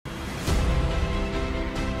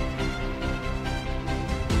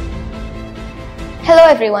Hello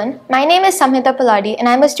everyone, my name is Samhitha Poladi and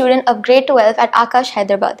I am a student of grade 12 at Aakash,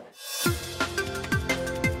 Hyderabad.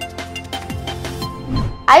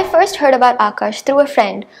 I first heard about Aakash through a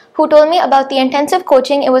friend who told me about the intensive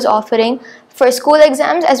coaching it was offering for school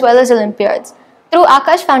exams as well as Olympiads. Through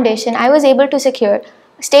Aakash Foundation, I was able to secure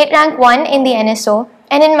state rank 1 in the NSO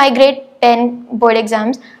and in my grade 10 board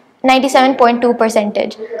exams,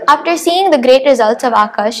 97.2%. After seeing the great results of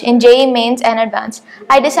Aakash in JEE Mains and Advanced,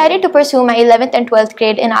 I decided to pursue my 11th and 12th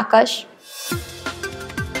grade in Aakash.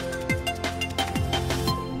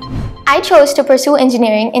 I chose to pursue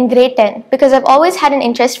engineering in grade 10 because I've always had an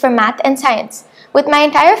interest for math and science. With my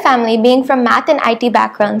entire family being from math and IT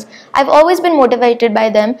backgrounds, I've always been motivated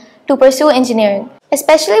by them to pursue engineering.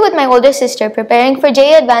 Especially with my older sister preparing for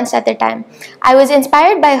JEE Advanced at the time, I was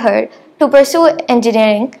inspired by her to pursue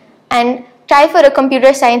engineering and try for a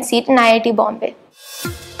computer science seat in IIT Bombay.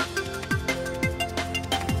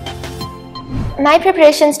 My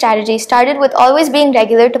preparation strategy started with always being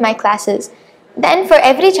regular to my classes. Then for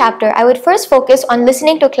every chapter, I would first focus on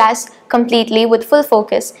listening to class completely with full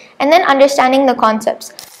focus and then understanding the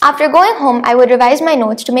concepts. After going home, I would revise my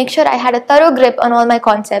notes to make sure I had a thorough grip on all my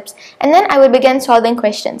concepts, and then I would begin solving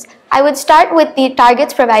questions. I would start with the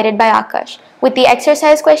targets provided by Aakash, with the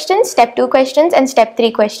exercise questions, step 2 questions and step 3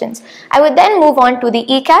 questions. I would then move on to the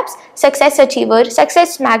ECAPs, Success Achiever,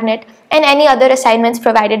 Success Magnet and any other assignments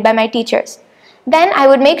provided by my teachers. Then I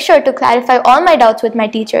would make sure to clarify all my doubts with my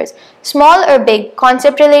teachers, small or big,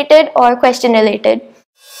 concept related or question related.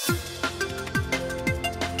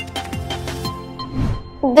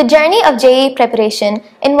 The journey of JEE preparation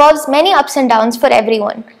involves many ups and downs for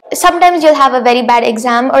everyone. Sometimes you'll have a very bad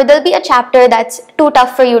exam or there'll be a chapter that's too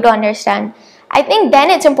tough for you to understand. I think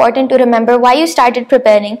then it's important to remember why you started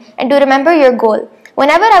preparing and to remember your goal.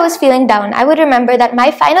 Whenever I was feeling down, I would remember that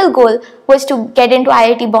my final goal was to get into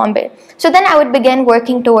IIT Bombay. So then I would begin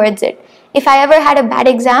working towards it. If I ever had a bad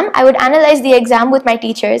exam, I would analyze the exam with my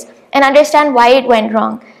teachers and understand why it went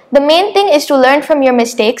wrong. The main thing is to learn from your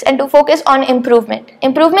mistakes and to focus on improvement.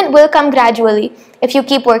 Improvement will come gradually if you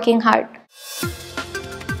keep working hard.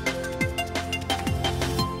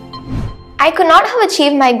 I could not have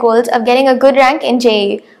achieved my goals of getting a good rank in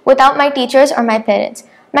JEE without my teachers or my parents.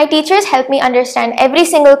 My teachers helped me understand every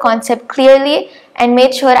single concept clearly and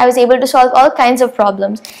made sure I was able to solve all kinds of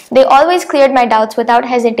problems. They always cleared my doubts without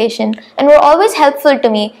hesitation and were always helpful to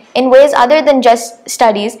me in ways other than just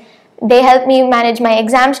studies. They helped me manage my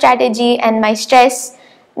exam strategy and my stress.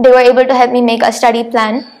 They were able to help me make a study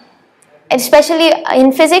plan. Especially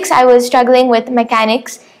in physics, I was struggling with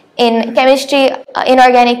mechanics, in chemistry,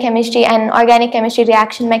 inorganic chemistry and organic chemistry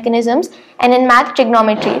reaction mechanisms, and in math,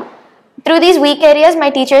 trigonometry. Through these weak areas, my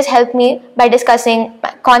teachers helped me by discussing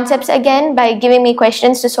concepts again, by giving me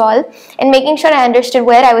questions to solve, and making sure I understood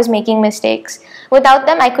where I was making mistakes. Without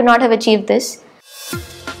them, I could not have achieved this.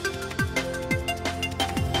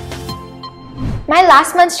 My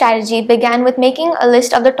last month's strategy began with making a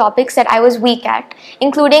list of the topics that I was weak at,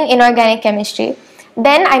 including inorganic chemistry.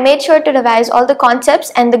 Then I made sure to revise all the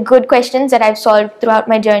concepts and the good questions that I've solved throughout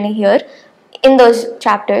my journey here in those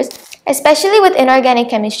chapters. Especially with inorganic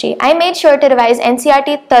chemistry, I made sure to revise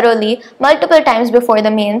NCERT thoroughly multiple times before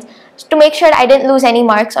the mains to make sure I didn't lose any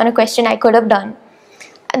marks on a question I could have done.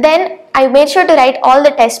 Then I made sure to write all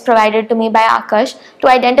the tests provided to me by Akash to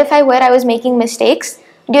identify where I was making mistakes.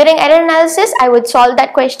 During error analysis, I would solve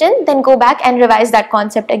that question, then go back and revise that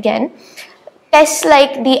concept again. Tests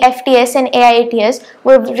like the FTS and AIATS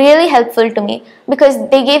were really helpful to me because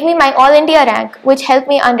they gave me my All India rank, which helped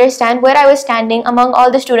me understand where I was standing among all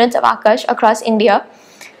the students of Aakash across India.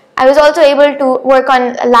 I was also able to work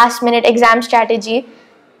on last minute exam strategy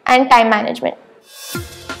and time management.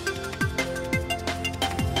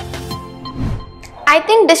 I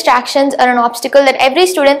think distractions are an obstacle that every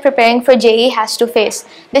student preparing for JEE has to face.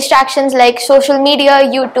 Distractions like social media,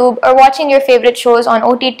 YouTube, or watching your favorite shows on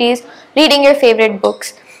OTTs, reading your favorite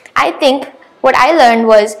books. I think what I learned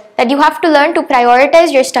was that you have to learn to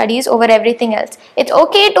prioritize your studies over everything else. It's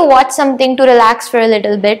okay to watch something to relax for a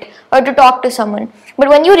little bit or to talk to someone. But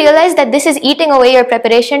when you realize that this is eating away your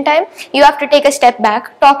preparation time, you have to take a step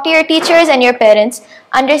back, talk to your teachers and your parents,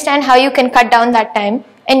 understand how you can cut down that time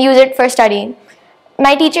and use it for studying.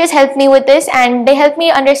 My teachers helped me with this and they helped me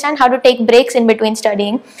understand how to take breaks in between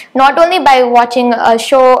studying, not only by watching a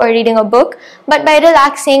show or reading a book, but by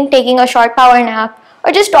relaxing, taking a short power nap,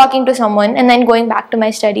 or just talking to someone and then going back to my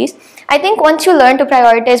studies. I think once you learn to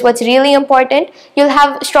prioritize what's really important, you'll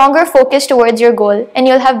have stronger focus towards your goal and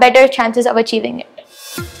you'll have better chances of achieving it.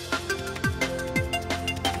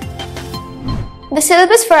 The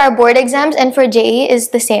syllabus for our board exams and for JEE is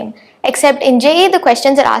the same. Except in JEE, the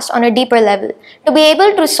questions are asked on a deeper level. To be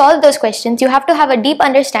able to solve those questions, you have to have a deep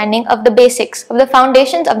understanding of the basics, of the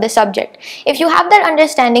foundations of the subject. If you have that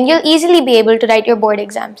understanding, you'll easily be able to write your board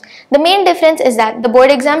exams. The main difference is that the board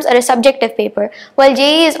exams are a subjective paper, while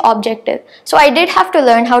JEE is objective. So I did have to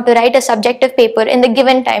learn how to write a subjective paper in the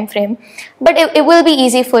given time frame, but it will be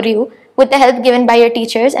easy for you with the help given by your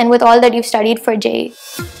teachers and with all that you've studied for JEE.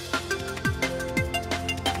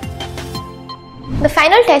 The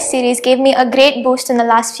final test series gave me a great boost in the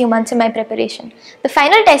last few months in my preparation. The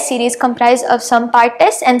final test series comprised of some part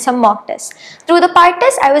tests and some mock tests. Through the part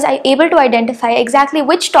tests, I was able to identify exactly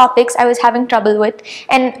which topics I was having trouble with,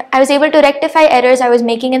 and I was able to rectify errors I was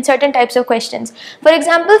making in certain types of questions. For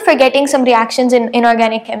example, forgetting some reactions in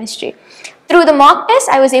inorganic chemistry. Through the mock test,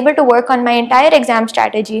 I was able to work on my entire exam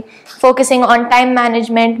strategy, focusing on time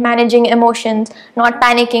management, managing emotions, not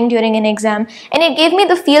panicking during an exam, and it gave me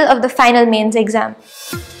the feel of the final mains exam.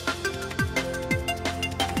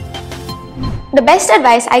 The best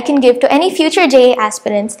advice I can give to any future JEE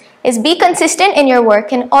aspirants is be consistent in your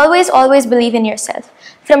work and always believe in yourself.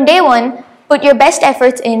 From day one, put your best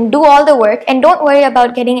efforts in, do all the work, and don't worry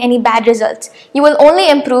about getting any bad results. You will only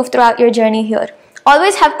improve throughout your journey here.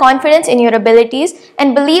 Always have confidence in your abilities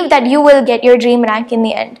and believe that you will get your dream rank in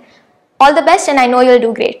the end. All the best, and I know you'll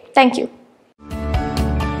do great. Thank you.